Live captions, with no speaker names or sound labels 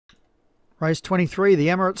Race 23, the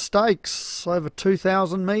Emirates Stakes, over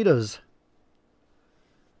 2,000 metres.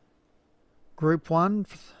 Group 1,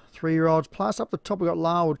 3-year-olds plus. Up the top we've got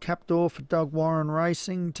Larwood Captor for Doug Warren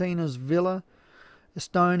Racing, Tina's Villa,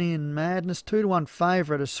 Estonian Madness, 2-1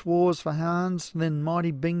 favourite, is Schwarz for Hans, then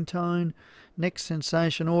Mighty Bingtone, Next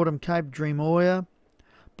Sensation, Autumn Cape, Dream Oya,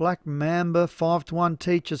 Black Mamba, 5-1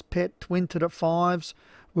 Teacher's Pet, Twinted at 5s,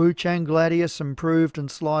 Wu Chang Gladius, Improved and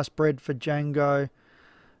Sliced Bread for Django,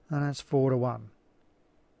 and that's 4-1.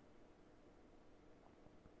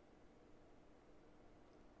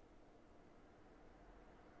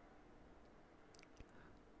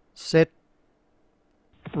 Set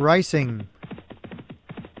racing.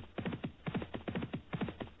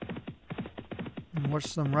 Watch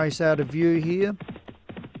some race out of view here.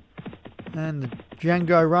 And the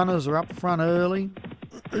Django runners are up front early.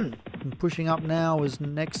 And pushing up now is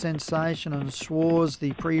Next Sensation and Schwarz,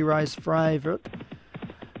 the pre-race favourite.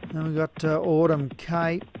 Then we've got Autumn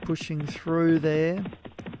Cape pushing through there.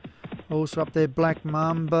 Also up there, Black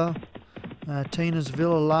Mamba, Tina's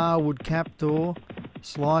Villa, Larwood Captor,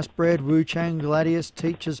 Sliced Bread, Wu Chang Gladius,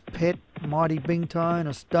 Teacher's Pet, Mighty Bingtone,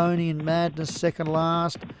 Estonian Madness, second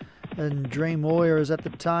last, and Dream Oya is at the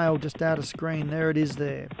tail, just out of screen. There it is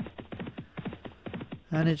there.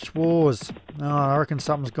 And it's Schwarz. Oh, I reckon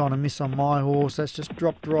something's gone amiss on my horse. That's just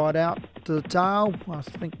dropped right out to the tail. I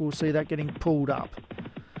think we'll see that getting pulled up.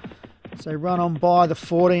 So run on by the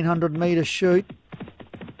 1,400 metre chute.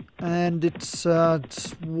 And it's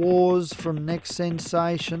Schwarz from Next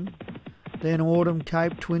Sensation. Then Autumn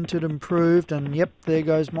Cape, Twinted, Improved. And yep, there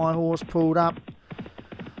goes my horse pulled up.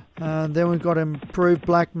 Then we've got Improved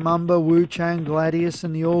Black Mamba, Wu Chang Gladius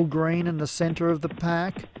in the all green in the centre of the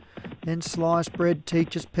pack. Then Sliced Bread,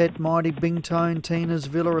 Teacher's Pet, Mighty Bingtone, Tina's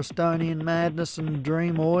Villa, Estonian Madness and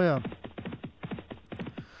Dream Oya.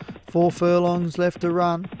 4 furlongs left to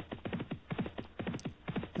run.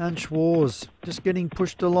 And Schwarz just getting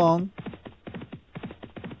pushed along.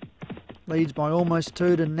 Leads by almost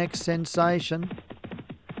 2 to Next Sensation.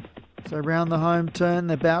 So round the home turn,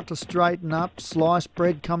 they're about to straighten up. Sliced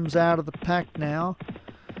Bread comes out of the pack now.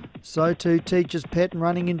 So too Teacher's Pet, and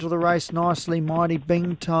running into the race nicely, Mighty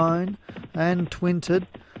Bingtone and Twinted.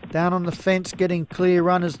 Down on the fence, getting clear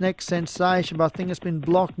runners, Next Sensation, but I think it's been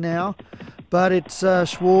blocked now. But it's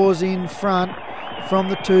Schwarz in front from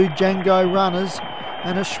the 2 Django runners.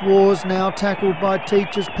 And a Schwarz now tackled by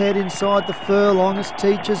Teacher's Pet inside the furlong. It's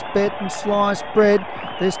Teacher's Pet and Sliced Bread.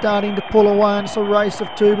 They're starting to pull away, and it's a race of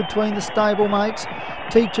 2 between the stablemates.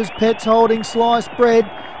 Teacher's Pet's holding Sliced Bread.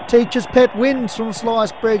 Teacher's Pet wins from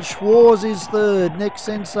Sliced Bread. Schwarz is third. Next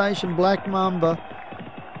Sensation, Black Mamba.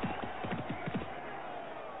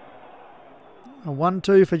 A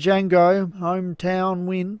 1-2 for Django. Hometown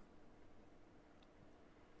win.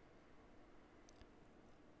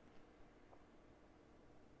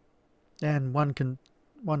 And one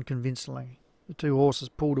convincingly. The 2 horses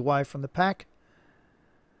pulled away from the pack.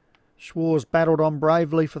 Schwarz battled on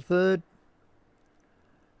bravely for third.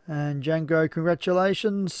 And Django,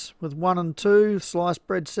 congratulations, with 1 and 2. Sliced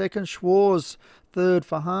Bread second. Schwarz third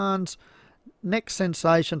for Hans. Next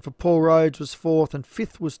Sensation for Paul Rhodes was fourth. And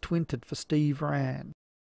fifth was Twinted for Steve Rand.